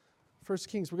First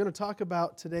Kings. We're going to talk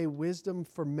about today wisdom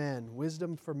for men.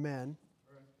 Wisdom for men.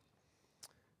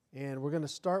 And we're going to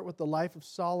start with the life of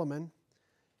Solomon.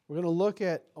 We're going to look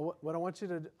at what I want you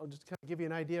to I'll just kind of give you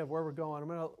an idea of where we're going.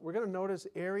 We're going to notice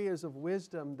areas of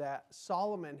wisdom that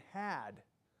Solomon had.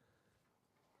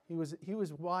 He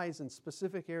was wise in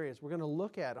specific areas. We're going to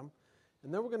look at them,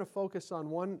 and then we're going to focus on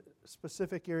one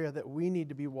specific area that we need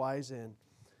to be wise in.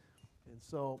 And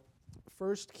so,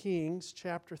 1 Kings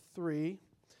chapter 3,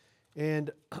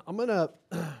 and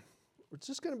it's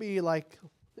just going to be like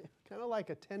kind of like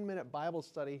a 10-minute Bible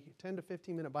study, 10 to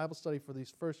 15-minute Bible study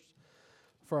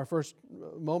for our first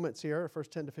moments here, our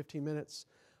first 10 to 15 minutes,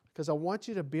 because I want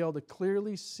you to be able to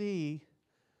clearly see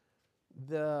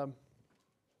the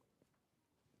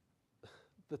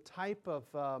type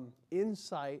of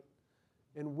insight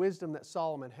and wisdom that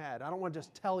Solomon had. I don't want to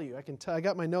just tell you. I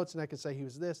got my notes and I can say he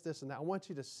was this, and that. I want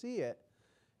you to see it,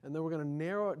 and then we're going to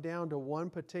narrow it down to one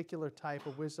particular type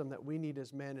of wisdom that we need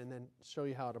as men and then show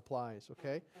you how it applies,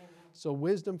 okay? So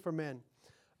wisdom for men.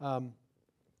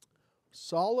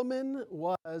 Solomon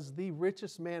was the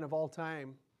richest man of all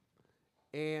time,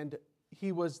 and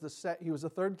he was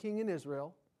the third king in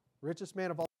Israel, richest man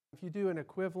of all time. If you do an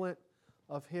equivalent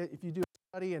if you do a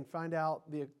study and find out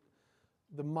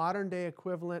the modern day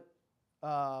equivalent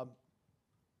of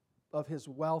his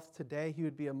wealth today, he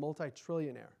would be a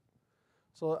multi-trillionaire.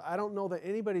 So I don't know that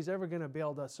anybody's ever going to be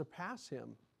able to surpass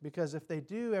him, because if they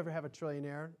do ever have a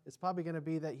trillionaire, it's probably going to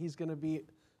be that he's going to be,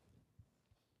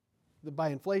 by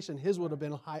inflation, his would have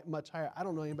been much higher. I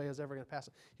don't know anybody who's ever going to pass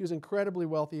him. He was incredibly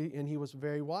wealthy, and he was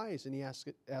very wise, and he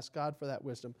asked God for that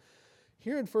wisdom.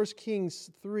 Here in 1 Kings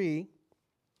 3,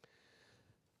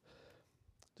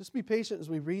 just be patient as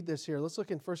we read this here. Let's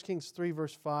look in 1 Kings 3,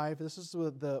 verse 5. This is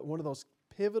one of those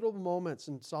pivotal moments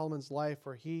in Solomon's life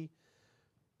where he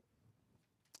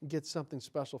gets something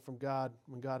special from God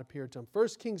when God appeared to him. 1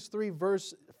 Kings 3,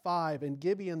 verse 5. In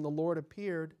Gibeon, the Lord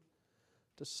appeared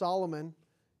to Solomon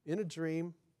in a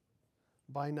dream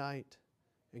by night.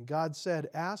 And God said,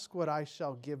 "Ask what I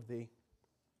shall give thee."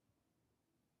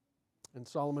 And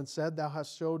Solomon said, "Thou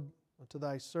hast showed unto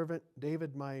thy servant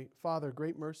David my father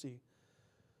great mercy,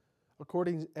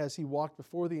 according as he walked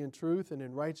before thee in truth and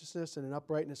in righteousness and in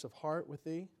uprightness of heart with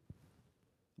thee.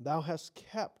 Thou hast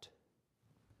kept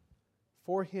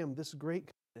for him this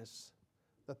great kindness,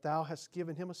 that thou hast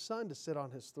given him a son to sit on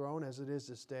his throne, as it is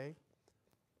this day.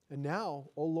 And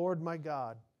now, O Lord my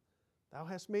God, thou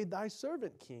hast made thy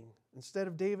servant king instead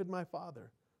of David my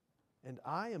father. And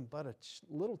I am but a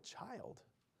little child.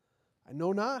 I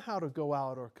know not how to go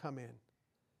out or come in.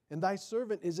 And thy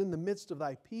servant is in the midst of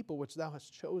thy people, which thou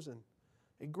hast chosen,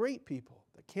 a great people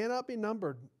that cannot be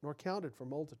numbered nor counted for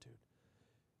multitude.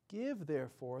 Give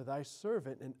therefore thy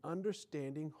servant an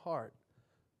understanding heart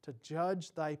to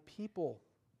judge thy people,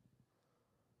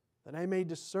 that I may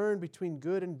discern between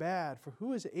good and bad. For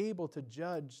who is able to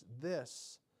judge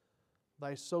this,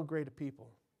 thy so great a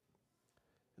people?"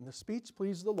 And the speech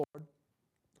pleased the Lord,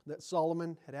 that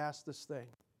Solomon had asked this thing.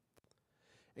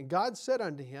 And God said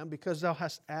unto him, "Because thou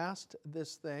hast asked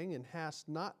this thing, and hast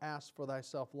not asked for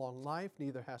thyself long life,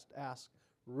 neither hast asked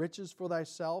riches for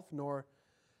thyself, nor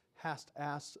hast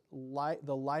asked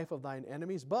the life of thine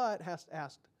enemies, but hast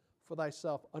asked for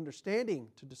thyself understanding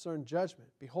to discern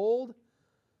judgment. Behold,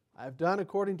 I have done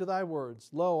according to thy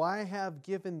words. Lo, I have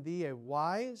given thee a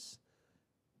wise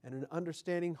and an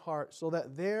understanding heart, so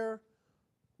that there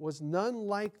was none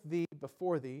like thee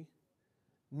before thee,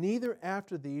 neither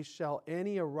after thee shall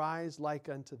any arise like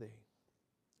unto thee.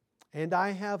 And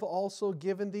I have also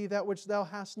given thee that which thou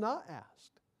hast not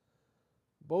asked,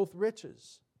 both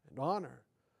riches and honor,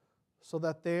 so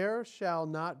that there shall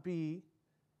not be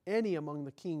any among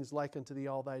the kings like unto thee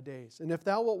all thy days. And if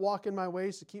thou wilt walk in my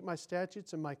ways to keep my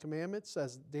statutes and my commandments,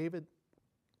 as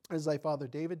thy father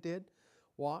David did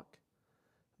walk,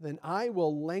 then I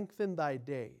will lengthen thy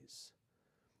days."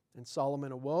 And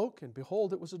Solomon awoke, and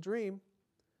behold, it was a dream.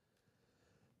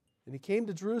 And he came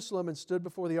to Jerusalem and stood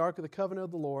before the ark of the covenant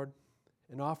of the Lord,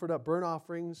 and offered up burnt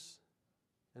offerings,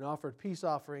 and offered peace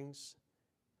offerings,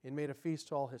 and made a feast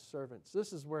to all his servants.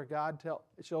 This is where God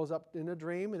shows up in a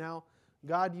dream, and how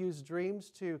God used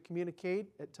dreams to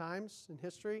communicate at times in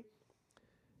history.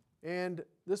 And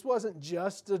this wasn't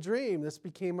just a dream. This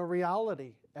became a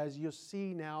reality, as you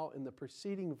see now in the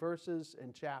preceding verses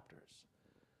and chapters.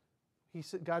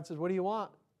 God said, "What do you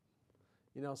want?"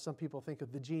 Some people think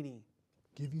of the genie.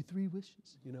 Give you 3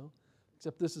 wishes,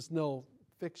 Except this is no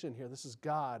fiction here. This is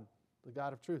God, the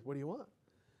God of truth. What do you want?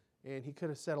 And he could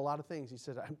have said a lot of things. He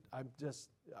said, I'm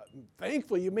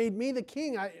thankful you made me the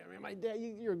king. My dad,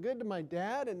 you're good to my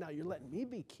dad, and now you're letting me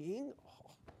be king?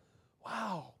 Oh,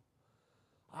 wow.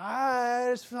 I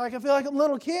just feel like I'm a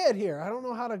little kid here. I don't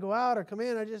know how to go out or come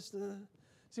in. I just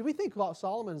see. We think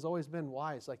Solomon's always been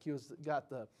wise, like he got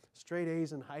the straight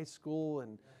A's in high school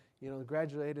and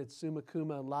graduated summa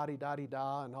cum and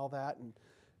la-di-da-di-da and all that,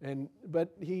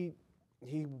 but he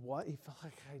felt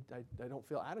like I don't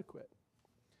feel adequate.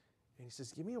 And he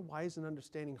says, give me a wise and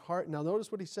understanding heart. Now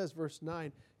notice what he says, verse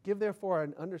 9. Give therefore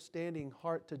an understanding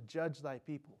heart to judge thy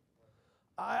people.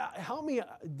 Help me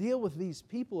deal with these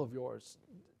people of yours.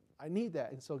 I need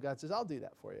that. And so God says, I'll do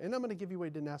that for you. And I'm going to give you what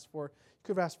you didn't ask for. You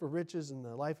could have asked for riches in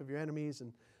the life of your enemies,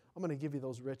 and I'm going to give you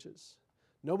those riches.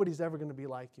 Nobody's ever going to be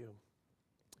like you.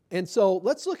 And so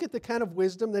let's look at the kind of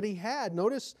wisdom that he had.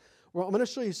 Notice, I'm going to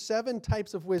show you 7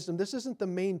 types of wisdom. This isn't the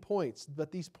main points,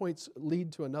 but these points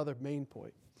lead to another main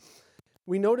point.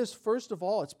 We notice, first of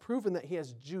all, it's proven that he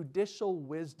has judicial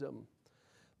wisdom.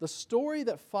 The story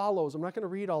that follows, I'm not going to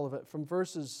read all of it, from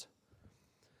verses,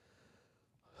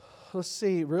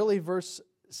 verse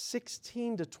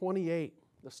 16 to 28.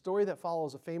 The story that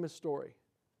follows, a famous story.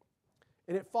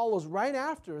 And it follows right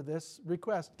after this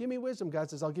request. Give me wisdom. God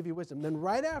says, I'll give you wisdom. Then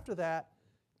right after that,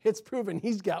 it's proven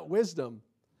he's got wisdom.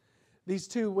 These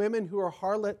 2 women who are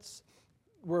harlots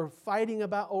were fighting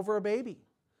over a baby.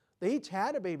 They each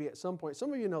had a baby at some point.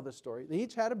 Some of you know this story. They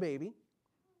each had a baby.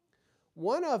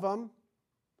 One of them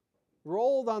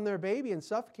rolled on their baby and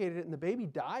suffocated it, and the baby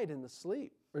died in the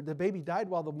sleep. Or the baby died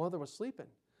while the mother was sleeping.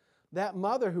 That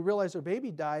mother, who realized her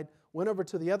baby died, went over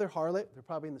to the other harlot. They're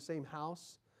probably in the same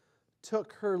house.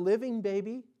 Took her living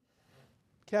baby,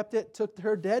 kept it, took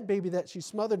her dead baby that she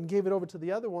smothered and gave it over to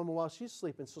the other woman while she's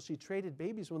sleeping. So she traded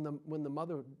babies when the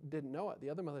mother didn't know it. The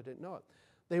other mother didn't know it.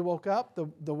 They woke up.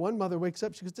 The one mother wakes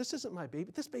up. She goes, this isn't my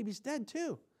baby. This baby's dead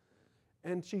too.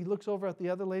 And she looks over at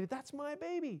the other lady. That's my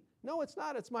baby. No, it's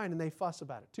not. It's mine. And they fuss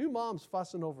about it. 2 moms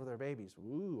fussing over their babies.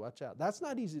 Ooh, watch out. That's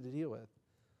not easy to deal with.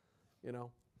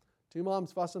 2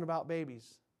 moms fussing about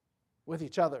babies with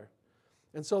each other.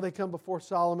 And so they come before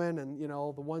Solomon, and,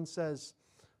 the one says,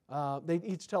 they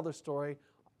each tell their story.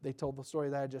 They told the story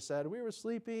that I just said. We were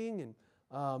sleeping, and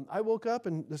I woke up,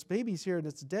 and this baby's here, and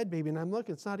it's a dead baby, and I'm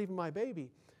looking, it's not even my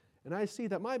baby. And I see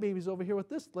that my baby's over here with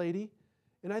this lady,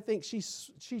 and I think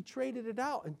she traded it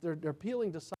out, and they're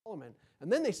appealing to Solomon. And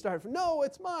then they start, no,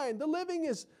 it's mine. The living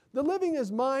is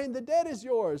mine, the dead is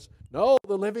yours. No,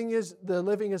 the living is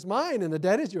mine, and the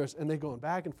dead is yours. And they're going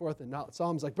back and forth, and now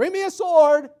Solomon's like, bring me a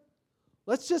sword.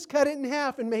 Let's just cut it in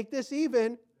half and make this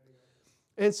even.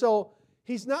 And so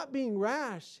he's not being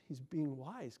rash. He's being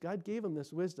wise. God gave him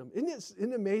this wisdom.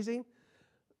 Isn't it amazing?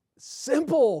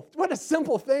 Simple. What a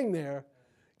simple thing there.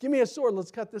 Give me a sword.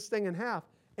 Let's cut this thing in half.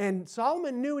 And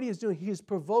Solomon knew what he was doing. He was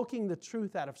provoking the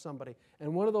truth out of somebody.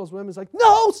 And one of those women's like,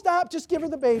 no, stop. Just give her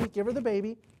the baby. Give her the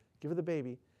baby. Give her the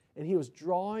baby. And he was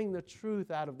drawing the truth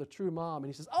out of the true mom.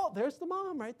 And he says, oh, there's the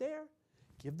mom right there.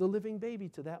 Give the living baby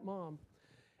to that mom.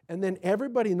 And then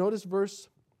everybody, notice verse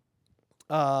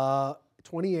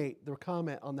 28, the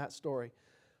comment on that story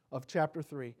of chapter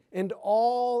 3. And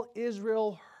all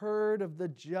Israel heard of the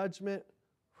judgment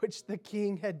which the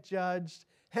king had judged,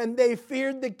 and they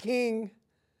feared the king,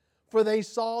 for they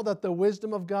saw that the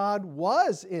wisdom of God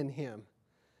was in him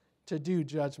to do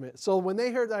judgment. So when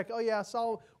they heard like, oh yeah,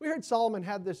 we heard Solomon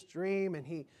had this dream, and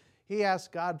he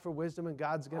asked God for wisdom, and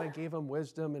God's going to give him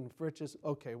wisdom and riches.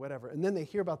 Okay, whatever. And then they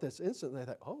hear about this instantly. They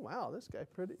think, oh, wow, this guy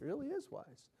really is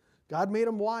wise. God made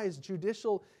him wise,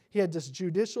 judicial. He had this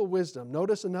judicial wisdom.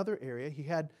 Notice another area. He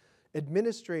had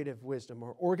administrative wisdom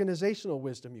or organizational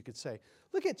wisdom, you could say.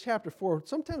 Look at chapter 4.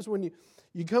 Sometimes when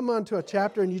you come onto a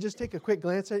chapter and you just take a quick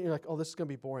glance at it, you're like, oh, this is going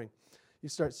to be boring. You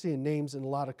start seeing names and a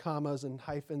lot of commas and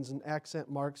hyphens and accent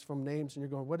marks from names, and you're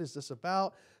going, what is this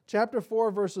about? Chapter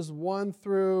 4, verses 1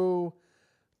 through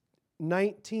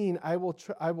 19, I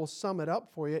will sum it up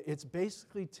for you. It's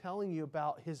basically telling you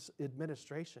about his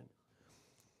administration.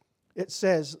 It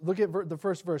says, look at the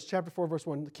first verse, chapter 4, verse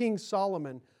 1. King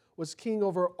Solomon was king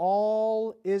over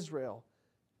all Israel.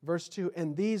 Verse 2,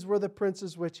 and these were the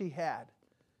princes which he had.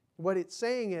 What it's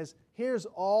saying is, here's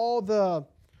all the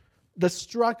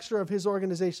structure of his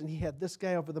organization. He had this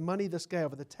guy over the money, this guy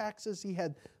over the taxes. He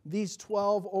had these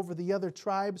 12 over the other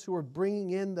tribes who were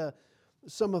bringing in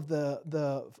some of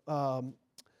the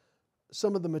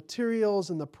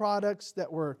materials and the products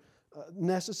that were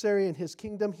necessary in his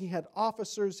kingdom. He had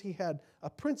officers. He had a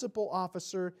principal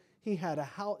officer. He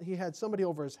had somebody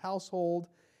over his household,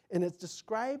 and it's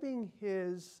describing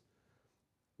his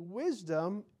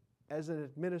wisdom as an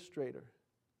administrator.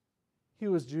 He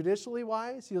was judicially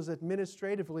wise. He was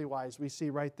administratively wise, we see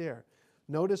right there.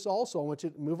 Notice also, I want you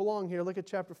to move along here. Look at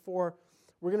chapter 4.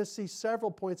 We're going to see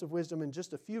several points of wisdom in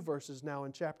just a few verses now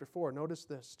in chapter 4. Notice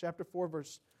this. Chapter 4,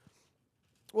 verse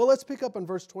Well, let's pick up on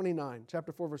verse 29,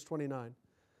 chapter 4, verse 29.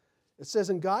 It says,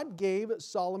 "And God gave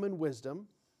Solomon wisdom,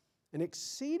 and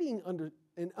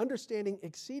understanding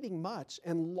exceeding much,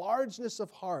 and largeness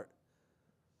of heart,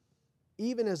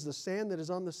 even as the sand that is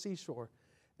on the seashore.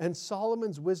 And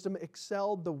Solomon's wisdom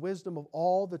excelled the wisdom of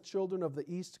all the children of the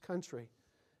east country,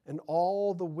 and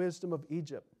all the wisdom of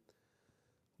Egypt."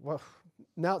 Well,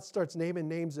 now it starts naming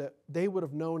names that they would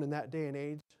have known in that day and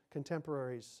age,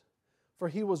 contemporaries. "For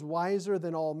he was wiser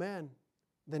than all men,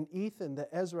 than Ethan the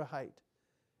Ezrahite,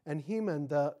 and Heman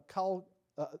the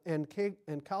and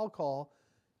Calcol,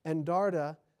 and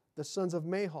Darda, the sons of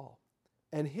Mahal.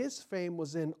 And his fame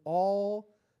was in all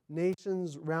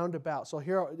nations round about." So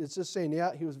here it's just saying,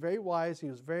 yeah, he was very wise, he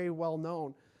was very well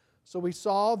known. So we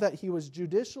saw that he was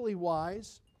judicially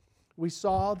wise. We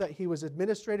saw that he was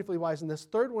administratively wise. And this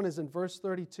third one is in verse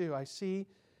 32.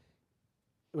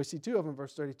 We see two of them in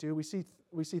verse 32. We see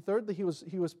thirdly, he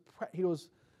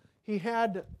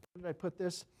had, where did I put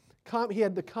this? He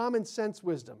had the common sense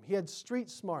wisdom. He had street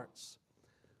smarts.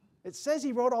 It says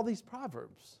he wrote all these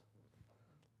proverbs.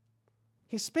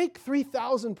 He spake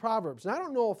 3,000 proverbs. And I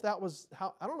don't know if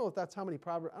that's how many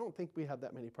proverbs. I don't think we have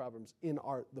that many proverbs in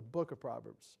the book of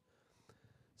Proverbs.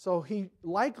 So he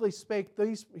likely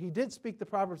did speak the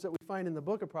proverbs that we find in the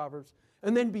book of Proverbs.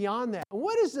 And then beyond that,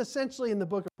 what is essentially in the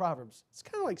book of Proverbs? It's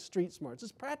kind of like street smarts.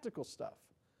 It's practical stuff.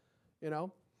 You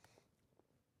know?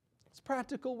 It's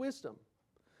practical wisdom.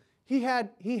 He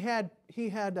had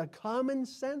a common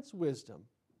sense wisdom.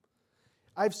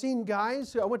 I've seen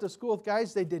guys, I went to school with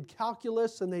guys, they did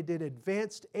calculus and they did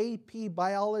advanced AP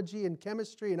biology and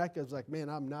chemistry, and I was like, man,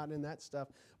 I'm not in that stuff.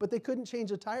 But they couldn't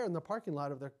change a tire in the parking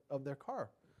lot of their car.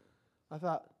 I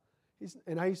thought,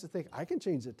 and I used to think, I can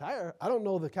change the tire. I don't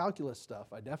know the calculus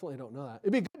stuff. I definitely don't know that.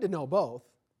 It'd be good to know both.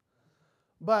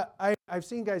 But I've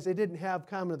seen guys, they didn't have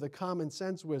the common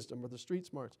sense wisdom or the street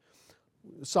smarts.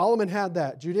 Solomon had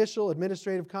that, judicial,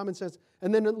 administrative, common sense.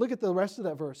 And then look at the rest of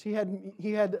that verse. He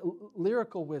had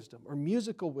lyrical wisdom or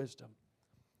musical wisdom.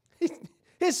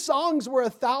 His songs were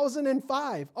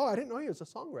 1,005. Oh, I didn't know he was a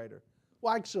songwriter.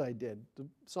 Well, actually I did, the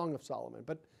Song of Solomon.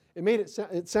 But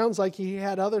it sounds like he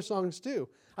had other songs too.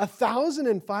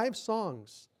 1,005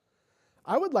 songs.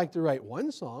 I would like to write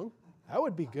one song. That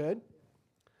would be good.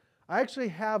 I actually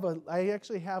have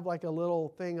like a little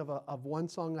thing of one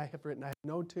song I have written. I have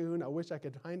no tune. I wish I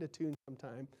could find a tune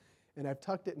sometime. And I've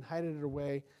tucked it and hidden it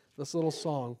away, this little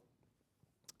song.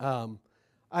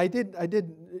 I did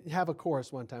have a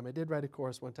chorus one time. I did write a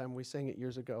chorus one time. We sang it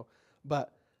years ago.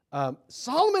 But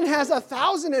Solomon has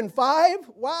 1,005?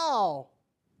 Wow.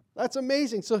 That's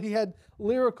amazing. So he had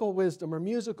lyrical wisdom or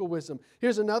musical wisdom.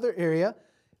 Here's another area,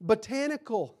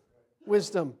 botanical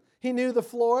wisdom. He knew the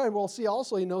flora, and we'll see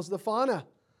also he knows the fauna.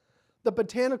 The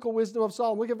botanical wisdom of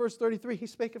Solomon. Look at verse 33. He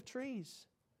spake of trees.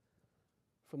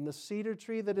 From the cedar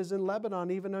tree that is in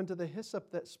Lebanon, even unto the hyssop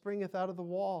that springeth out of the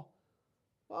wall.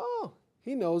 Oh,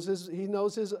 he knows his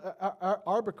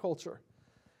arboriculture.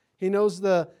 He knows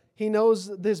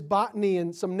this botany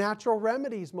and some natural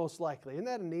remedies, most likely. Isn't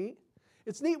that neat?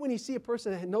 It's neat when you see a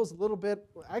person that knows a little bit.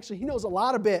 Actually, he knows a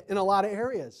lot of bit in a lot of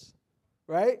areas,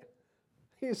 right?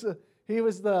 That's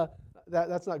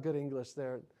not good English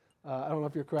there. I don't know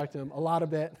if you're correcting him. A lot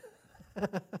of bit.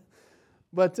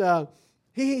 But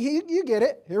you get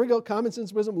it. Here we go. Common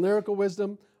sense wisdom, lyrical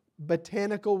wisdom,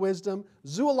 botanical wisdom,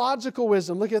 zoological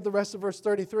wisdom. Look at the rest of verse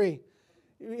 33.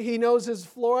 He knows his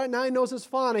flora, now he knows his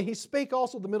fauna. He spake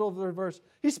also, the middle of the verse,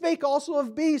 he spake also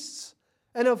of beasts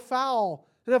and of fowl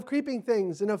and of creeping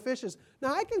things and of fishes.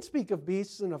 Now I can speak of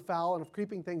beasts and of fowl and of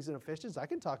creeping things and of fishes. I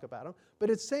can talk about them. But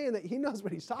it's saying that he knows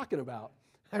what he's talking about.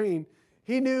 I mean,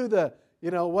 he knew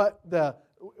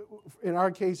in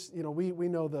our case, we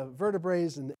know the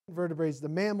vertebrates and the invertebrates, the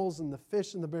mammals and the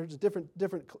fish and the birds, different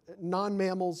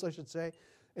non-mammals, I should say.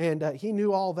 And he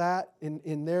knew all that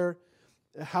in their,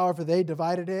 however they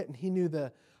divided it. And he knew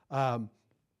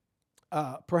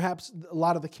perhaps a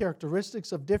lot of the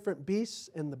characteristics of different beasts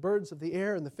and the birds of the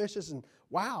air and the fishes. And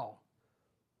wow,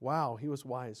 he was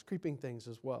wise. Creeping things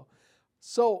as well.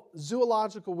 So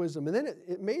zoological wisdom. And then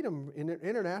it made him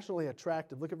internationally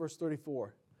attractive. Look at verse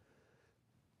 34.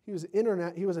 He was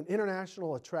an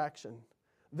international attraction.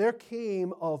 There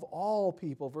came of all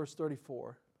people, verse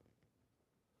 34.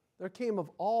 There came of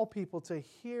all people to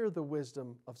hear the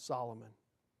wisdom of Solomon,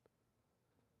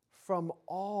 from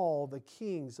all the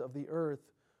kings of the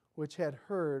earth which had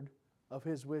heard of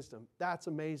his wisdom. That's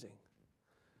amazing.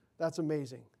 That's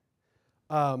amazing.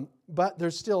 But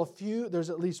there's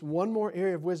at least one more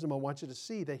area of wisdom I want you to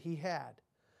see that he had.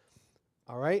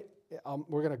 All right?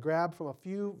 We're going to grab from a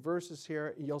few verses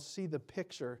here. You'll see the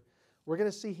picture. we're going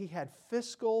to see he had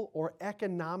fiscal or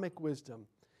economic wisdom.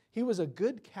 He was a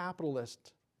good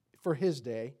capitalist for his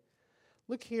day.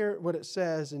 Look here what it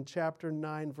says in chapter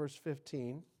 9, verse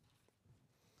 15.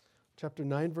 Chapter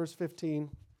 9, verse 15.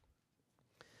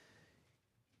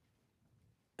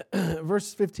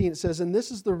 Verse 15, it says, "And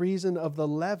this is the reason of the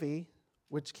levy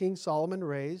which King Solomon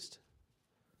raised."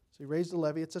 So he raised the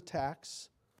levy, it's a tax,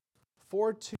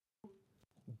 "for to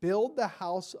build the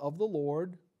house of the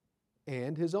Lord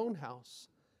and his own house,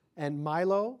 and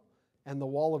Milo and the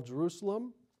wall of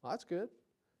Jerusalem." Well, that's good.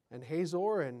 "And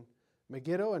Hazor and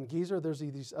Megiddo and Gezer." There's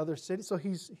these other cities. So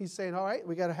he's saying, all right,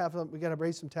 we got to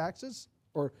raise some taxes,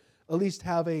 or at least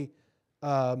have a.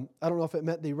 I don't know if it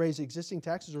meant they raise existing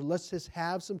taxes, or let's just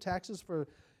have some taxes for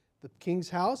the king's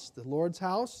house, the Lord's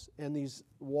house, and these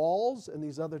walls and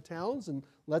these other towns, and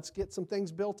let's get some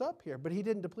things built up here. But he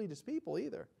didn't deplete his people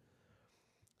either.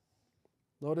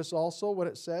 Notice also what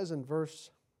it says in verse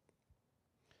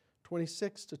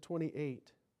 26 to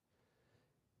 28.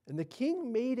 "And the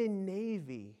king made a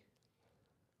navy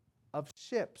of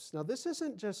ships." Now this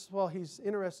isn't just, well, he's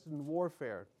interested in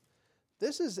warfare.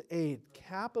 This is a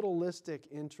capitalistic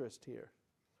interest here.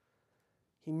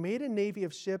 "He made a navy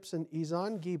of ships in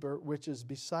Ezon-Geber, which is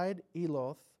beside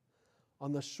Eloth,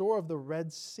 on the shore of the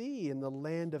Red Sea in the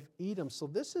land of Edom." So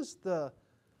this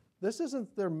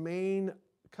isn't their main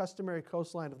customary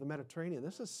coastline of the Mediterranean.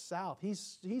 This is south.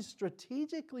 He's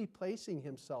strategically placing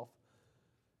himself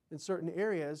in certain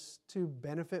areas to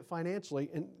benefit financially.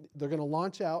 And they're going to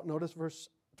launch out. Notice verse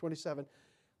 27.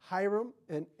 Hiram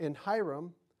and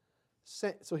Hiram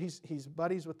sent, so he's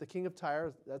buddies with the king of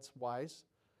Tyre. That's wise.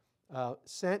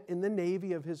 Sent in the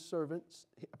navy of his servants.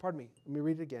 Pardon me. Let me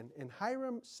read it again. "And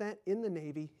Hiram sent in the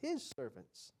navy his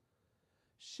servants,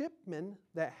 shipmen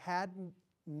that had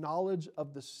knowledge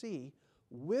of the sea,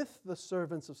 with the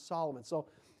servants of Solomon." So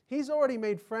he's already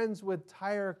made friends with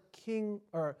Tyre king,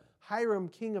 or Hiram,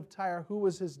 king of Tyre, who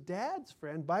was his dad's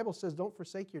friend. Bible says, don't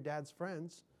forsake your dad's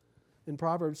friends. In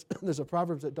Proverbs, there's a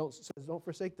Proverbs that says, don't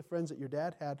forsake the friends that your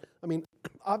dad had. I mean,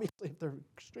 obviously, if they're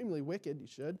extremely wicked, you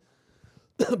should.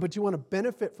 But you want to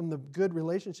benefit from the good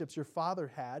relationships your father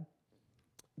had.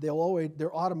 They'll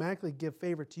automatically give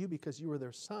favor to you because you were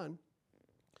their son.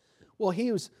 Well,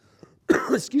 he was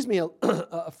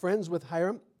friends with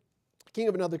Hiram, king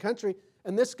of another country,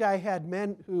 and this guy had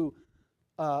men who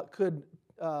could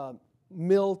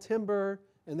mill timber,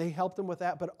 and they helped him with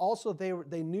that, but also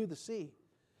they knew the sea.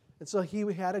 And so he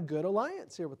had a good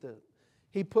alliance here with them.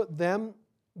 He put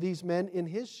these men, in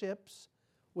his ships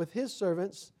with his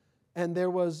servants, and it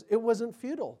wasn't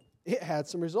futile. It had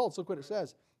some results. Look what it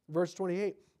says. Verse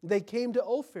 28, "They came to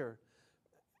Ophir."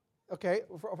 Okay,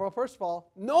 well, first of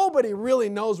all, nobody really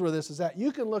knows where this is at.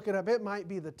 You can look it up. It might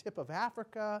be the tip of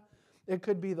Africa. It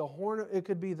could be the Horn. It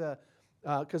could be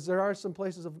because there are some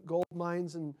places of gold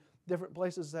mines and different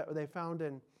places that they found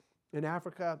in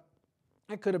Africa.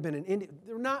 It could have been in India.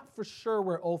 They're not for sure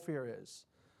where Ophir is,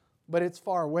 but it's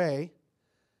far away.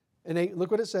 And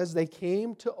look what it says. "They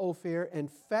came to Ophir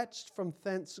and fetched from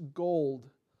thence gold,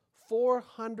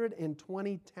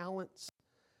 420 talents,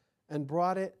 and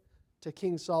brought it to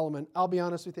King Solomon." I'll be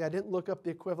honest with you, I didn't look up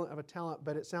the equivalent of a talent,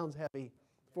 but it sounds heavy,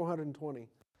 420.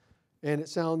 And it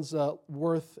sounds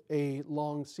worth a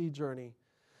long sea journey.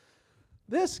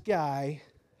 This guy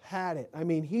had it. I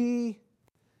mean, he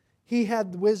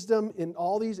had wisdom in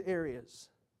all these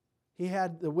areas. He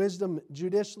had the wisdom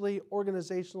judicially,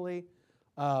 organizationally,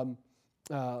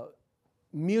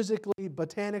 musically,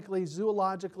 botanically,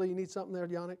 zoologically. You need something there,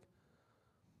 Yannick?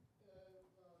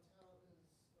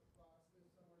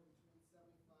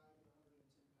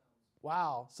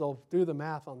 Wow. So do the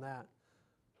math on that.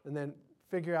 And then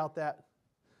figure out that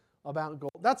about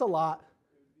gold. That's a lot.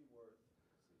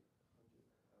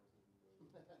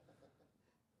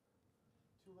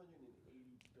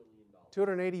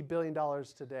 $280 billion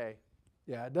today.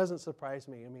 Yeah, it doesn't surprise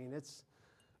me. I mean,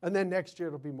 and then next year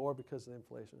it'll be more because of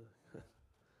inflation.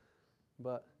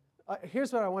 But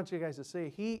here's what I want you guys to see.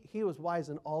 He was wise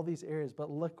in all these areas, but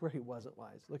look where he wasn't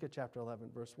wise. Look at chapter 11,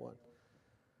 verse 1.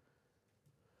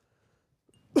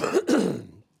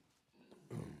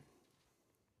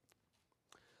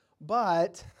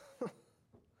 But,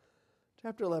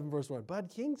 chapter 11, verse 1, "But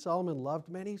King Solomon loved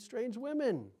many strange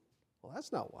women." Well,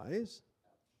 that's not wise.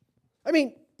 I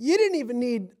mean, you didn't even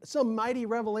need some mighty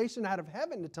revelation out of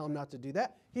heaven to tell him not to do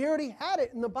that. He already had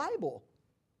it in the Bible.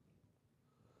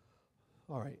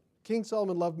 All right. "King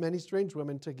Solomon loved many strange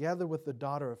women, together with the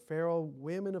daughter of Pharaoh,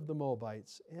 women of the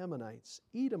Moabites, Ammonites,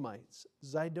 Edomites,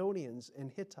 Zidonians,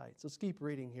 and Hittites." Let's keep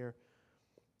reading here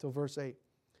till verse 8.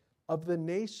 "Of the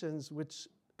nations which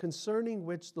concerning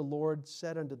which the Lord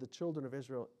said unto the children of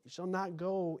Israel, You shall not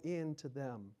go in to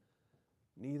them,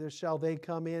 neither shall they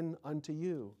come in unto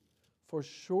you. For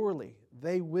surely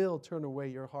they will turn away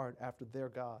your heart after their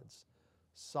gods.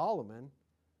 Solomon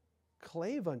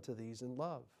clave unto these in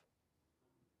love.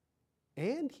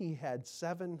 And he had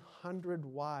 700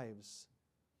 wives,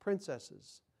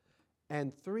 princesses,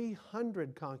 and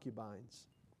 300 concubines.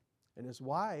 And his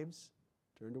wives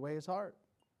turned away his heart.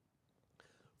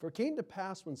 For it came to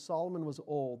pass when Solomon was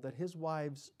old that his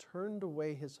wives turned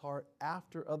away his heart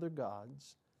after other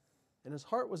gods, and his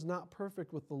heart was not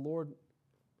perfect with the Lord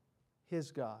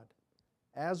his God,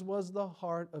 as was the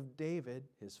heart of David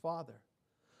his father.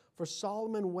 For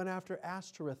Solomon went after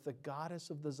Ashtoreth, the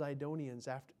goddess of the Zidonians,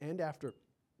 and after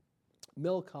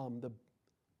Milcom, the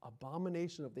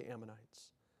abomination of the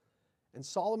Ammonites. And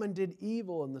Solomon did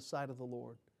evil in the sight of the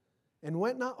Lord, and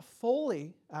went not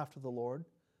fully after the Lord,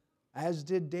 as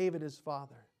did David his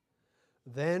father.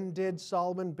 Then did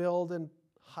Solomon build an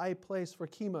high place for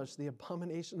Chemosh, the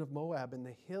abomination of Moab, in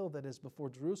the hill that is before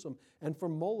Jerusalem, and for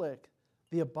Molech,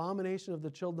 the abomination of the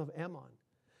children of Ammon.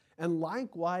 And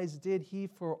likewise did he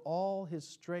for all his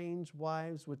strange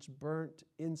wives, which burnt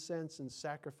incense and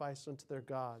sacrificed unto their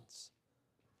gods.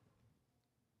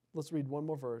 Let's read one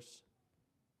more verse.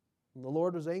 And the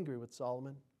Lord was angry with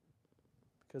Solomon,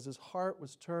 because his heart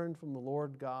was turned from the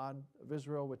Lord God of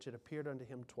Israel, which had appeared unto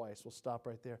him twice. We'll stop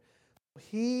right there.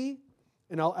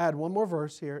 And I'll add one more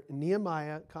verse here.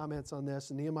 Nehemiah comments on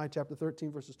this in Nehemiah chapter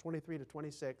 13, verses 23 to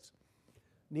 26.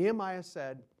 Nehemiah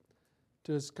said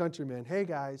to his countrymen, Hey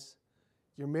guys,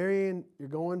 you're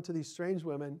going to these strange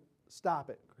women, stop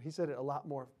it. He said it a lot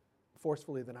more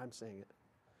forcefully than I'm saying it.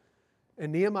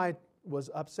 And Nehemiah was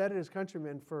upset at his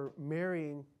countrymen for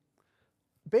marrying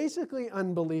basically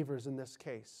unbelievers in this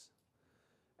case.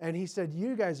 And he said,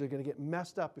 you guys are going to get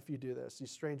messed up if you do this,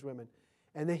 these strange women.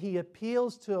 And then he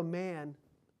appeals to a man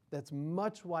that's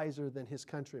much wiser than his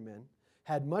countrymen,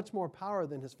 had much more power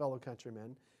than his fellow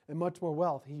countrymen, and much more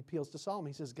wealth. He appeals to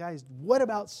Solomon. He says, guys, what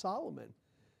about Solomon?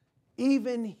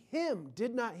 Even him,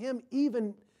 did not him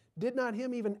even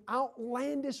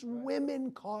outlandish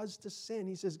women cause to sin?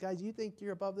 He says, guys, you think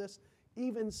you're above this?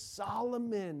 Even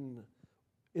Solomon,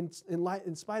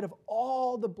 in spite of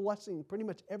all the blessing, pretty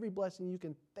much every blessing you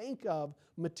can think of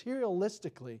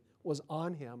materialistically was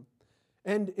on him,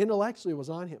 and intellectually was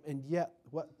on him. And yet,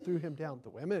 what threw him down? The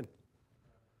women.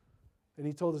 And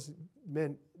he told his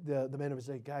men, the men of his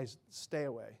day, guys, stay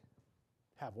away.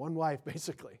 Have one wife,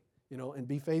 basically, and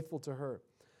be faithful to her.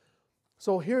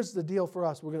 So here's the deal for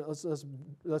us.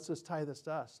 Let's just tie this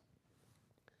to us.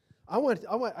 I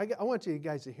want you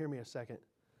guys to hear me a second.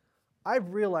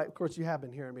 I've realized, of course, you have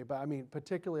been hearing me, but I mean,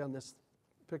 particularly on this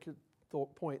particular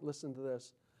point, listen to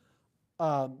this.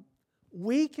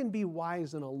 We can be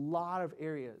wise in a lot of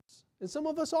areas, and some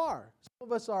of us are. Some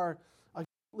of us are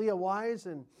Leah wise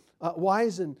and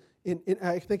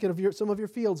I think of some of your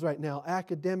fields right now: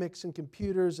 academics and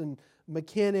computers and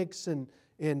mechanics and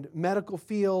medical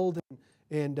field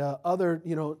and other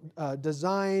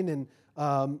design and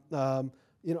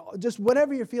just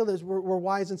whatever your field is. We're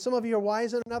wise, and some of you are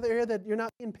wise in another area that you're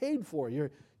not being paid for. You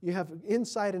have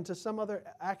insight into some other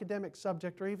academic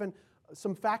subject or even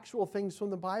some factual things from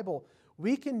the Bible.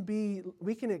 We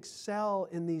can excel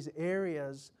in these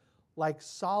areas like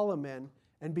Solomon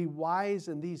and be wise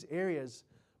in these areas.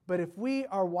 But if we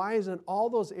are wise in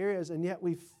all those areas and yet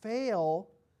we fail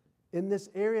in this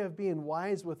area of being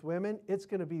wise with women, it's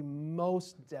going to be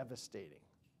most devastating.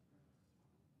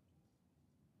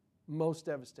 Most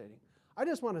devastating. I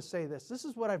just want to say this. This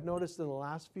is what I've noticed in the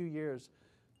last few years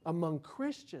among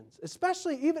Christians,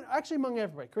 actually among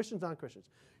everybody, Christians,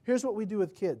 non-Christians. Here's what we do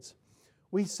with kids.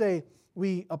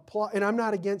 We apply, and I'm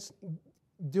not against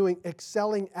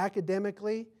excelling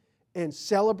academically and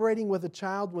celebrating with a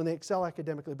child when they excel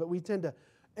academically, but we tend to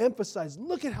emphasize,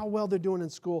 look at how well they're doing in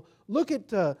school. Look at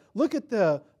the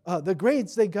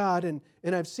grades they got, and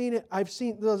I've seen it. Let's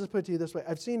just put it to you this way.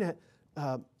 I've seen it.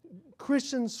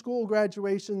 Christian school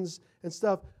graduations and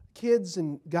stuff, kids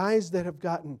and guys that have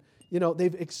gotten,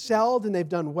 they've excelled and they've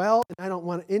done well. And I don't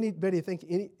want anybody to think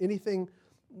anything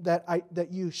that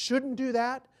you shouldn't do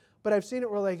that. But I've seen it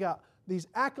where they got these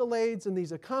accolades and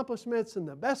these accomplishments and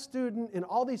the best student and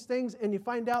all these things, and you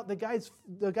find out the guy's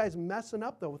messing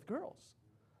up though with girls.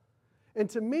 And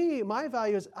to me, my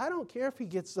value is I don't care if he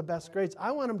gets the best grades.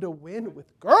 I want him to win with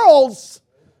girls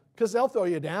because they'll throw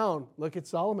you down. Look at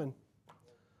Solomon.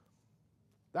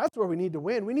 That's where we need to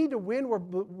win. We need to win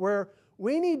where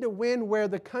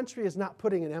the country is not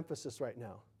putting an emphasis right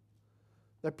now.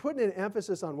 They're putting an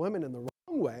emphasis on women in the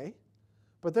wrong way,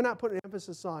 but they're not putting an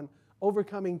emphasis on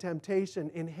overcoming temptation,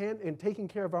 in taking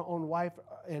care of our own wife,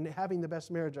 and having the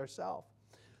best marriage ourselves.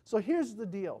 So here's the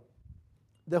deal.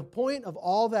 The point of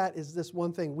all that is this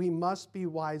one thing. We must be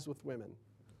wise with women.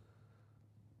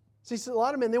 See, a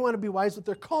lot of men, they want to be wise with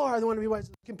their car, they want to be wise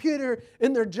with their computer,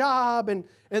 in their job, and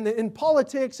in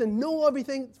politics, and know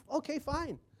everything. Okay,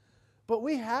 fine. But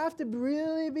we have to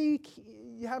really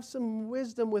have some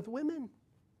wisdom with women.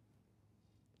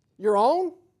 Your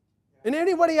own? And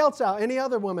anybody else any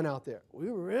other woman out there. We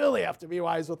really have to be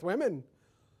wise with women.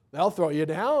 They'll throw you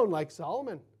down like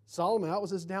Solomon. Solomon, that was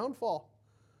his downfall.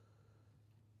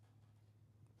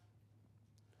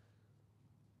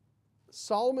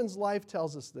 Solomon's life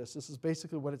tells us this. This is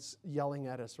basically what it's yelling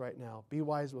at us right now. Be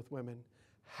wise with women.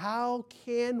 How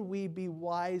can we be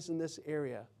wise in this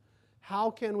area?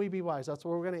 How can we be wise? That's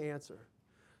what we're going to answer.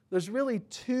 There's really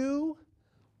two,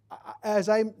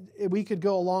 we could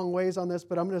go a long ways on this,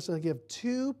 but I'm just going to give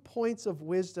 2 points of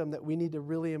wisdom that we need to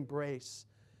really embrace.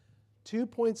 2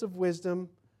 points of wisdom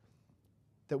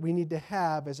that we need to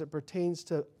have as it pertains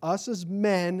to us as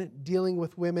men dealing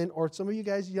with women, or some of you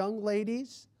guys, young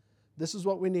ladies. This is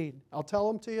what we need. I'll tell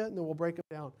them to you, and then we'll break them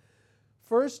down.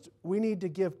 First, we need to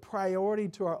give priority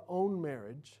to our own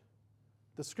marriage.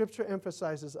 The Scripture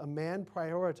emphasizes a man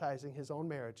prioritizing his own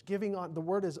marriage. The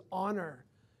word is honor.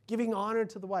 Giving honor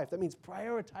to the wife. That means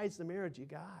prioritize the marriage you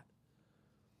got.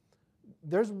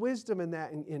 There's wisdom in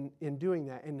that, in doing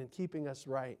that, and in keeping us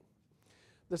right.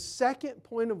 The second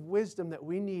point of wisdom that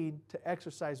we need to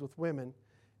exercise with women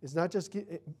is not just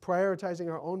prioritizing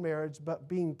our own marriage, but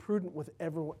being prudent with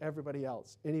everybody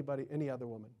else, any other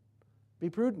woman. Be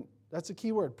prudent. That's a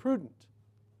key word, prudent.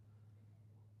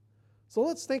 So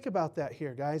let's think about that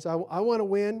here, guys. I want to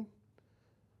win.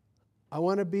 I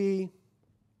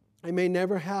may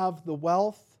never have the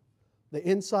wealth, the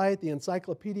insight, the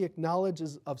encyclopedic knowledge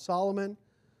of Solomon,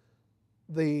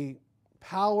 the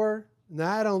power.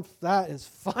 That is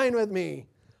fine with me.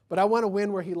 But I want to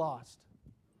win where he lost.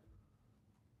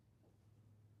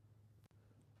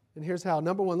 And here's how.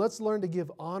 Number one, let's learn to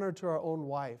give honor to our own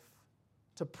wife,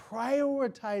 to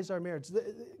prioritize our marriage.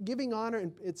 Giving honor,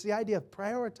 it's the idea of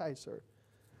prioritize her.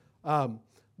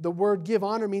 The word give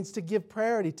honor means to give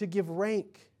priority, to give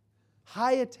rank,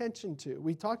 high attention to.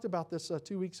 We talked about this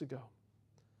 2 weeks ago.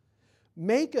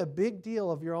 Make a big deal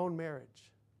of your own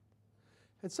marriage.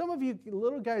 And some of you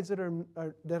little guys that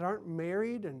aren't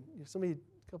married, and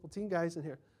a couple teen guys in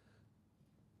here,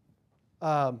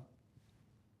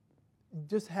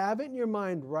 just have it in your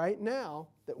mind right now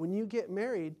that when you get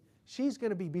married, she's going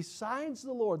to be, besides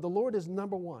the Lord is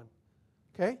number one.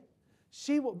 Okay?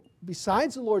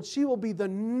 Besides the Lord, she will be the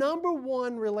number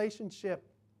one relationship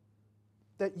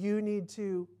that you need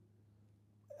to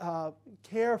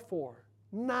care for.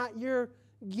 Not your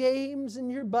games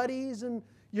and your buddies and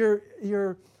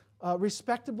your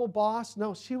respectable boss.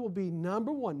 No, she will be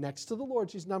number one. Next to the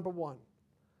Lord, she's number one.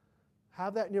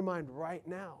 Have that in your mind right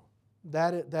now.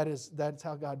 That's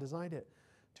how God designed it.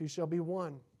 Two shall be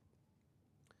one.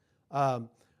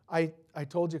 I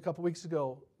told you a couple weeks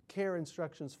ago, care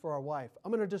instructions for our wife.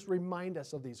 I'm going to just remind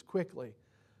us of these quickly.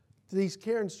 These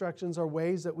care instructions are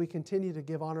ways that we continue to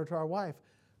give honor to our wife.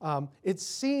 It's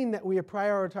seen that we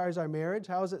prioritize our marriage.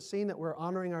 How is it seen that we're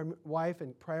honoring our wife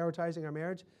and prioritizing our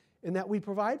marriage? In that we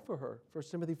provide for her, 1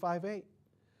 Timothy 5:8.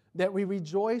 That we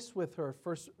rejoice with her,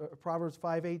 Proverbs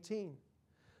 5:18.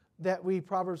 That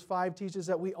Proverbs 5 teaches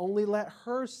that we only let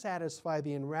her satisfy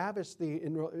thee and ravish thee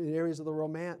in areas of the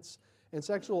romance and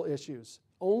sexual issues.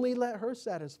 Only let her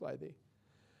satisfy thee.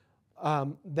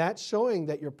 That's showing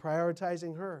that you're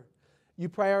prioritizing her. You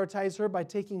prioritize her by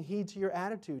taking heed to your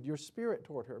attitude, your spirit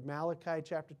toward her. Malachi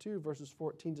chapter 2, verses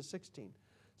 14 to 16.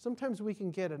 Sometimes we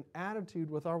can get an attitude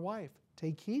with our wife.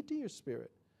 Take heed to your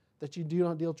spirit, that you do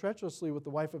not deal treacherously with the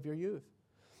wife of your youth.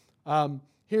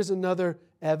 Here's another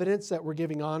evidence that we're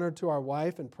giving honor to our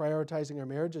wife and prioritizing our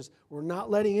marriages. We're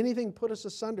not letting anything put us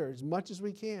asunder as much as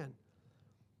we can.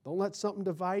 Don't let something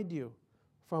divide you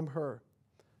from her.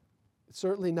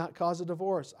 Certainly not cause a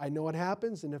divorce. I know it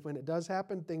happens, and when it does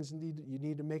happen, you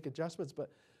need to make adjustments,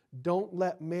 but don't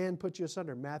let man put you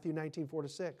asunder. Matthew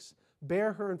 19:4-6.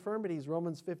 Bear her infirmities,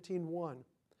 Romans 15:1.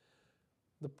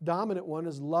 The dominant one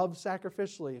is love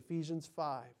sacrificially, Ephesians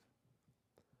 5.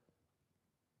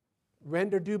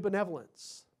 Render due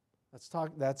benevolence.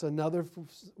 That's another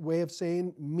way of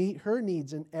saying meet her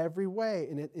needs in every way.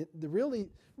 And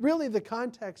really the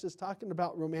context is talking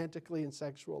about romantically and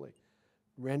sexually.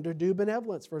 Render due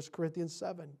benevolence, 1 Corinthians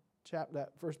 7,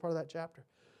 that first part of that chapter.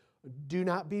 Do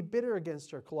not be bitter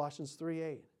against her, Colossians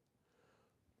 3:8.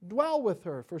 Dwell with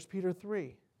her, 1 Peter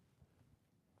 3.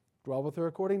 Dwell with her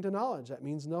according to knowledge. That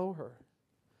means know her.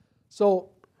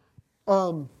 So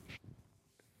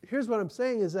here's what I'm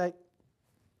saying is that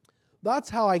that's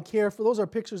how I care for. Those are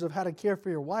pictures of how to care for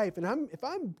your wife. And if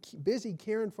I'm busy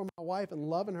caring for my wife and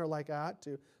loving her like I ought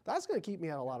to, that's going to keep me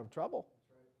out of a lot of trouble.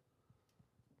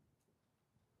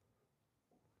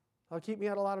 That'll keep me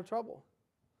out of a lot of trouble.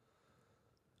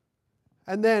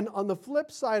 And then on the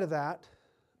flip side of that,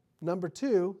 number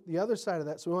 2, the other side of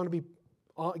that, so we want to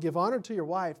give honor to your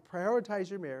wife, prioritize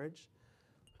your marriage.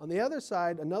 On the other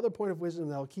side, another point of wisdom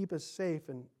that will keep us safe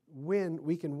and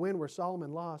we can win where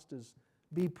Solomon lost is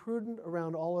be prudent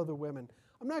around all other women.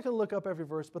 I'm not going to look up every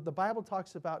verse, but the Bible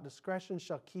talks about discretion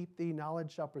shall keep thee,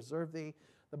 knowledge shall preserve thee.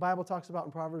 The Bible talks about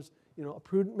in Proverbs, a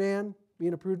prudent man,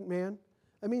 being a prudent man.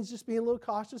 That means just being a little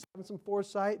cautious, having some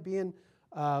foresight, being,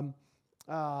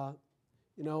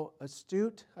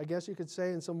 astute, I guess you could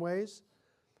say in some ways.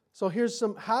 So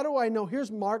how do I know?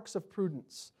 Here's marks of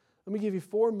prudence. Let me give you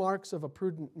 4 marks of a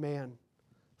prudent man.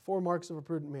 4 marks of a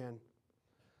prudent man.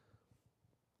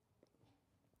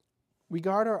 We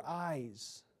guard our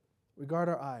eyes. We guard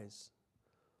our eyes.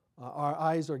 Our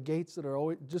eyes are gates that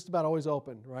are just about always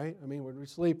open, right? I mean, when we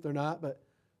sleep, they're not, but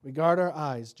we guard our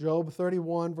eyes. Job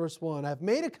 31, verse 1. I've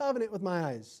made a covenant with my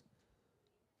eyes.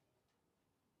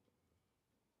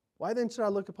 Why then should I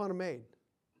look upon a maid?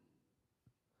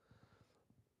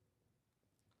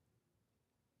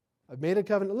 I've made a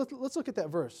covenant. Let's look at that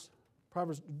verse.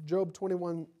 Job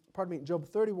 31,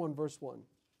 verse 1.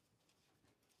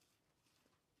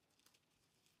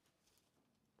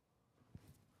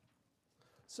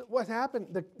 So what happened,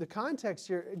 the context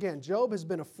here, again, Job has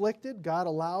been afflicted. God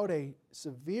allowed a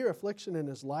severe affliction in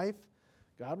his life.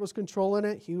 God was controlling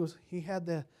it. He had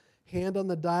the hand on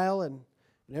the dial and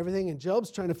everything. And Job's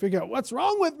trying to figure out, what's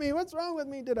wrong with me? What's wrong with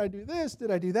me? Did I do this?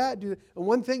 Did I do that? And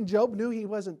one thing Job knew he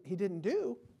didn't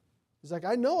do. He's like,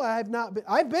 I know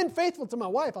I've been faithful to my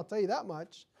wife, I'll tell you that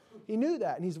much. He knew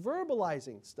that. And he's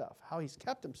verbalizing stuff, how he's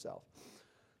kept himself.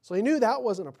 So he knew that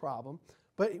wasn't a problem.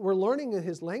 But we're learning in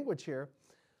his language here.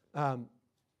 Chapter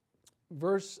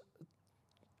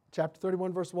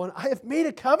 31, verse 1, I have made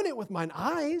a covenant with mine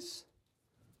eyes.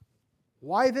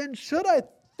 Why then should I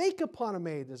think upon a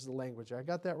maid? This is the language. I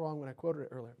got that wrong when I quoted it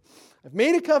earlier. I've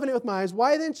made a covenant with my eyes.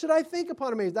 Why then should I think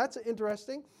upon a maid? That's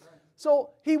interesting.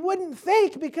 So he wouldn't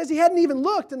think because he hadn't even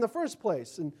looked in the first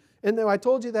place. And then I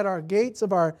told you that our gates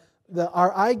of our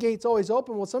eye gates always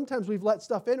open. Well, sometimes we've let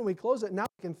stuff in and we close it. And now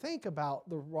we can think about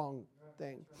the wrong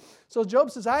thing. So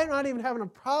Job says, I'm not even having a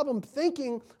problem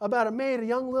thinking about a maid, a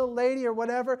young little lady or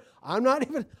whatever.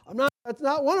 That's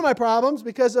not one of my problems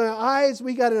because in our eyes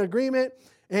we got an agreement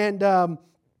and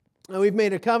we've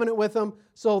made a covenant with them.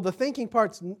 So the thinking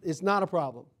part is not a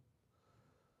problem.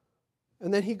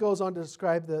 And then he goes on to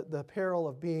describe the peril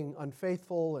of being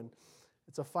unfaithful, and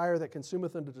it's a fire that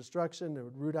consumeth unto destruction. It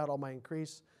would root out all my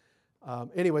increase.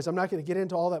 Anyways, I'm not going to get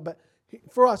into all that, but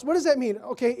for us, what does that mean?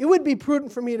 Okay, it would be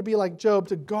prudent for me to be like Job,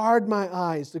 to guard my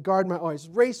eyes,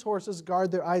 Racehorses guard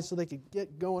their eyes so they could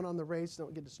get going on the race,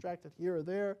 don't get distracted here or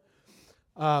there.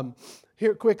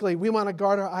 Here quickly, we want to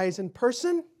guard our eyes in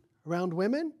person, around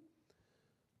women,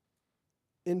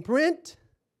 in print,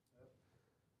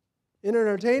 in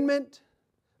entertainment,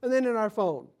 and then in our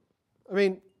phone. I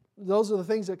mean, those are the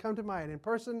things that come to mind. In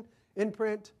person, in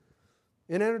print,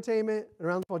 in entertainment,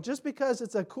 around the phone. Just because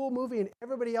it's a cool movie and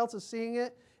everybody else is seeing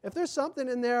it, if there's something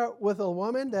in there with a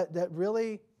woman that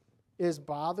really is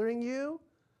bothering you,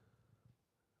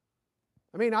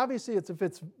 I mean, obviously if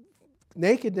it's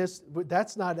nakedness,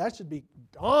 that should be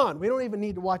gone. We don't even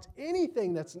need to watch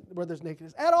anything where there's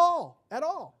nakedness at all.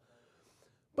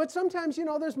 But sometimes,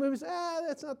 there's movies,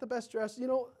 that's not the best dress.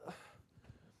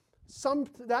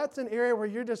 That's an area where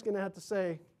you're just going to have to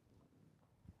say,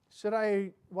 should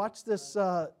I watch this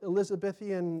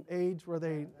Elizabethan age where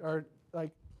they are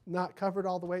like not covered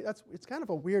all the way? It's kind of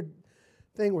a weird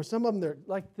thing where some of them they're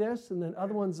like this, and then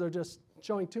other ones are just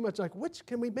showing too much. Like, which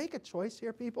can we make a choice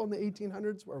here, people in the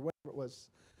 1800s or whatever it was,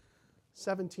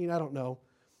 17? I don't know.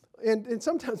 And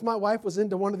sometimes my wife was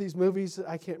into one of these movies.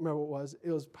 I can't remember what it was.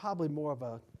 It was probably more of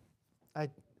I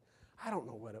don't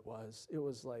know what it was. It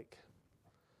was like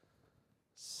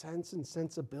Sense and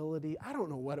Sensibility. I don't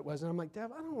know what it was. And I'm like,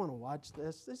 Deb, I don't want to watch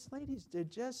this. These ladies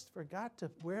just forgot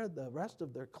to wear the rest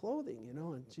of their clothing,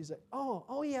 And she's like,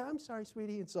 oh yeah, I'm sorry,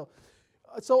 sweetie. And so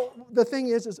the thing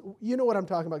is you know what I'm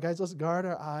talking about, guys. Let's guard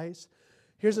our eyes.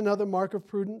 Here's another mark of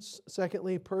prudence.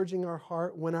 Secondly, purging our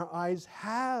heart when our eyes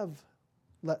have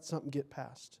let something get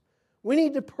past. We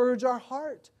need to purge our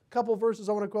heart. A couple of verses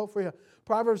I want to quote for you.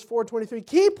 Proverbs 4:23,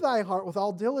 keep thy heart with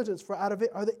all diligence, for out of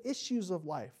it are the issues of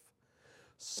life.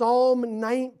 Psalm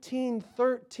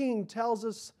 19:13 tells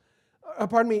us,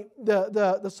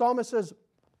 the psalmist says,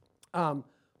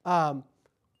 Um,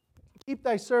 Keep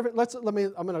thy servant.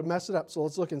 I'm going to mess it up. So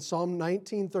let's look in Psalm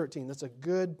 19:13.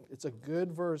 It's a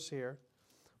good verse here.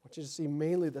 I want you to see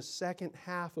mainly the second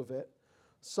half of it.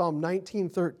 Psalm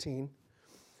 19:13.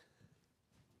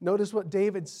 Notice what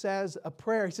David says, a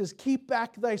prayer. He says, keep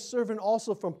back thy servant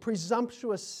also from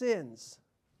presumptuous sins.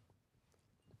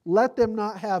 Let them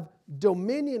not have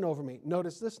dominion over me.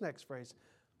 Notice this next phrase.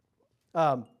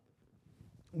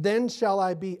 Then shall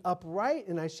I be upright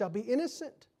and I shall be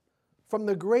innocent from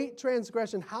the great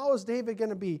transgression. How is David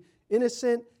going to be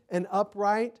innocent and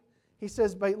upright? He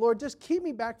says, but Lord, just keep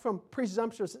me back from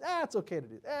presumptuous. It's okay to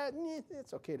do that.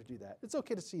 It's okay to do that. It's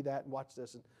okay to see that and watch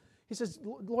this. And he says,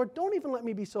 Lord, don't even let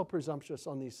me be so presumptuous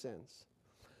on these sins.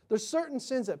 There's certain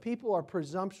sins that people are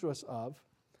presumptuous of.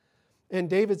 And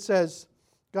David says,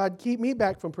 God, keep me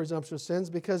back from presumptuous sins,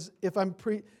 because if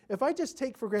I just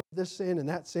take for granted this sin and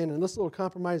that sin and this little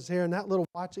compromise here and that little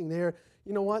watching there,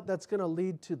 you know what? That's going to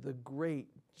lead to the great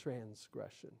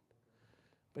transgression.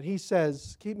 But he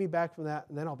says, keep me back from that,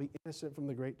 and then I'll be innocent from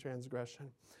the great transgression.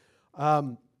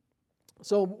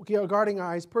 So guarding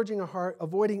our eyes, purging our heart,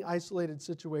 avoiding isolated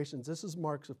situations. This is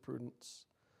marks of prudence.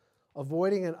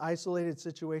 Avoiding an isolated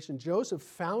situation. Joseph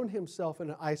found himself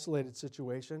in an isolated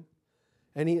situation,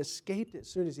 and he escaped it as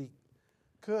soon as he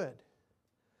could.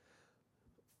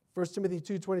 1 Timothy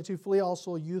 2:22, flee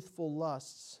also youthful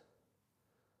lusts.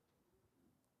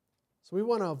 So we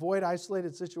want to avoid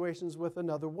isolated situations with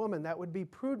another woman. That would be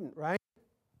prudent, right?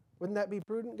 Wouldn't that be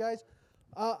prudent, guys?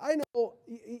 I know,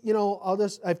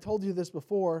 I've told you this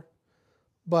before,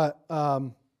 but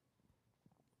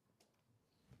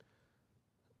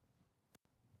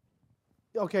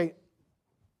okay,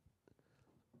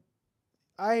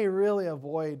 I really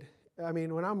avoid,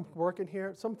 when I'm working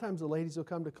here, sometimes the ladies will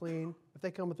come to clean. If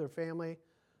they come with their family,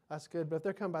 that's good. But if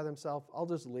they're coming by themselves, I'll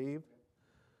just leave.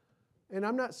 And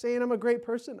I'm not saying I'm a great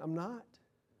person. I'm not.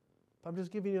 I'm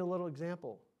just giving you a little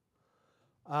example.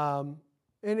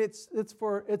 And it's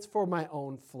for my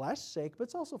own flesh's sake, but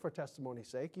it's also for testimony's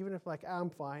sake. Even if I'm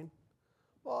fine.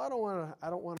 Well, I don't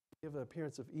want to give an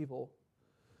appearance of evil.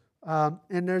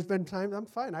 And there's been times I'm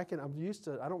fine. I'm used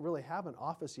to. I don't really have an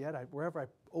office yet. Wherever I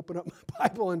open up my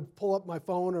Bible and pull up my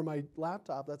phone or my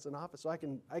laptop, that's an office. So I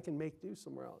can make do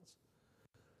somewhere else.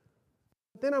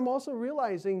 But then I'm also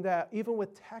realizing that even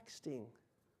with texting,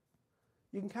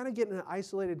 you can kind of get in an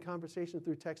isolated conversation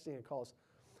through texting and calls.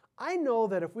 I know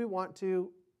that if we want to,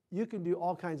 you can do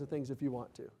all kinds of things if you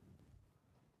want to.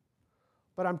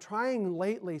 But I'm trying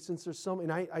lately, since there's so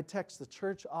many, I text the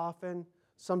church often.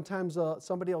 Sometimes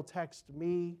somebody will text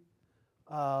me.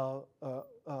 I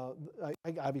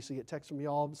obviously get texts from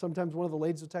y'all. Sometimes one of the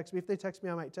ladies will text me. If they text me,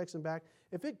 I might text them back.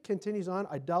 If it continues on,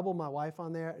 I double my wife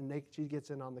on there, and she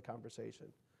gets in on the conversation.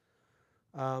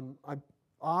 I'm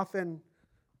often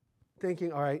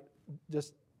thinking, all right,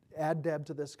 just add Deb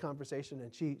to this conversation,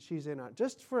 and she's in on it,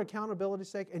 just for accountability's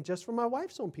sake and just for my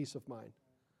wife's own peace of mind.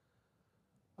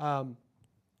 And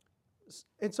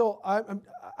so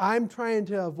I'm trying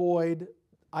to avoid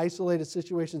isolated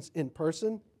situations in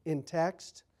person, in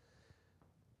text,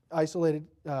 isolated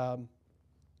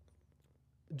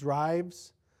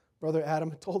drives. Brother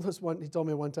Adam told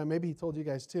me one time, maybe he told you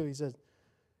guys too, he said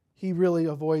he really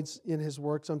avoids in his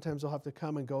work, sometimes he'll have to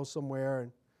come and go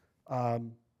somewhere.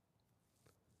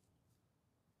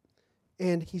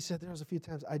 And he said there was a few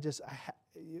times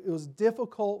it was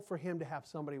difficult for him to have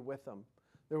somebody with him.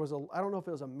 I don't know if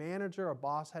it was a manager or a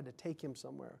boss had to take him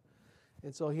somewhere.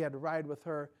 And so he had to ride with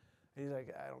her. And he's like,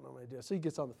 I don't know what to do. So he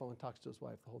gets on the phone and talks to his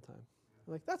wife the whole time.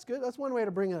 I'm like, that's good. That's one way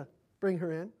to bring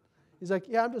her in. He's like,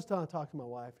 yeah, I'm just talking to my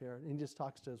wife here. And he just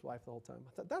talks to his wife the whole time.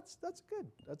 I thought, that's good.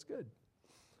 That's good.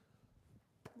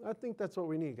 I think that's what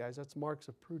we need, guys. That's marks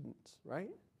of prudence, right?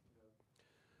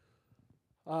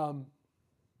 And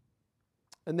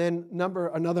then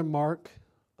another mark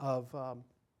of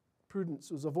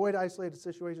prudence was avoid isolated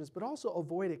situations, but also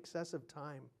avoid excessive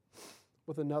time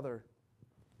with another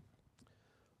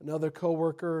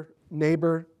coworker,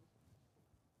 neighbor,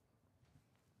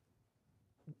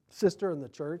 sister in the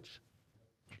church.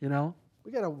 We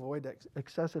got to avoid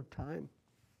excessive time.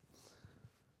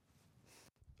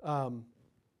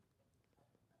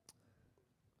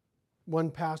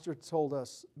 One pastor told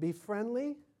us, be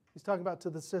friendly. He's talking about to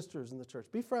the sisters in the church.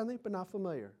 Be friendly, but not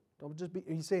familiar.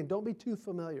 He's saying, don't be too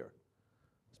familiar.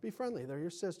 Just be friendly. They're your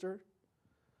sister,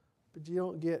 but you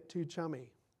don't get too chummy.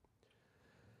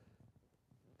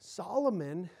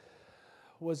 Solomon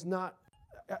was not,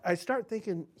 I start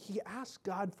thinking, he asked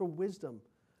God for wisdom.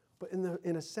 But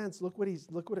in a sense, look what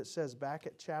it says back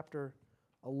at chapter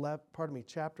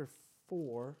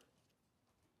 4.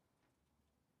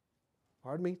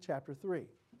 Chapter 3.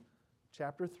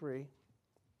 chapter 3.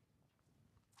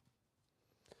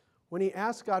 When he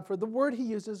asks God for the word he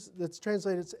uses that's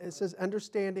translated, it says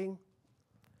understanding.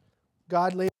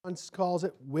 God later on calls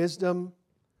it wisdom.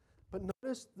 But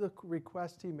notice the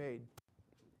request he made.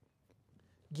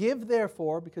 Give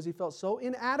therefore, because he felt so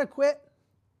inadequate,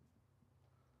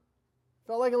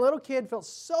 felt like a little kid, felt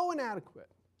so inadequate.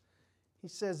 He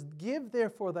says, give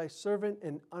therefore thy servant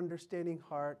an understanding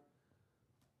heart.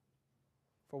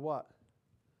 For what?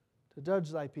 To judge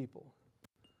thy people.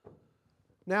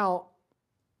 Now,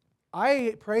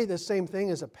 I pray the same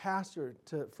thing as a pastor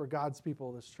for God's people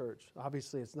in this church.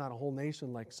 Obviously, it's not a whole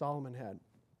nation like Solomon had.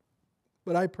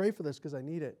 But I pray for this because I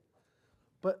need it.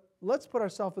 But let's put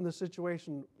ourselves in the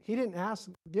situation. He didn't ask,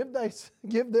 give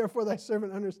therefore thy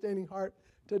servant understanding heart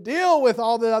to deal with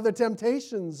all the other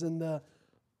temptations and the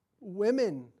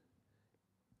women.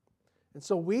 And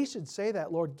so we should say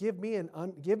that, Lord, give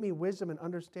me wisdom and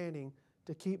understanding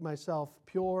to keep myself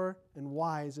pure and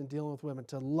wise in dealing with women,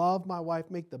 to love my wife,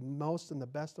 make the most and the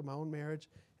best of my own marriage,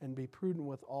 and be prudent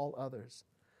with all others.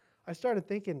 I started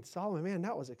thinking, Solomon, man,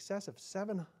 that was excessive.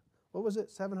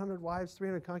 700 wives,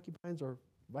 300 concubines, or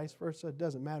vice versa. It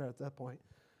doesn't matter at that point.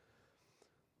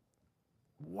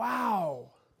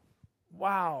 Wow.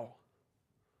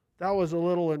 That was a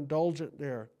little indulgent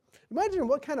there. Imagine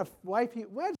what kind of wife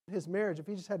imagine his marriage if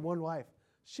he just had one wife.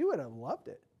 She would have loved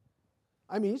it.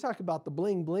 I mean, you talk about the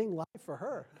bling bling life for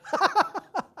her.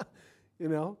 You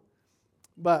know?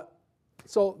 But,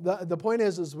 so the point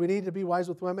is we need to be wise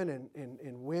with women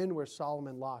and win where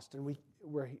Solomon lost and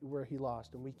where he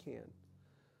lost, and we can.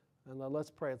 And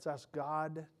let's pray. Let's ask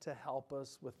God to help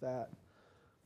us with that.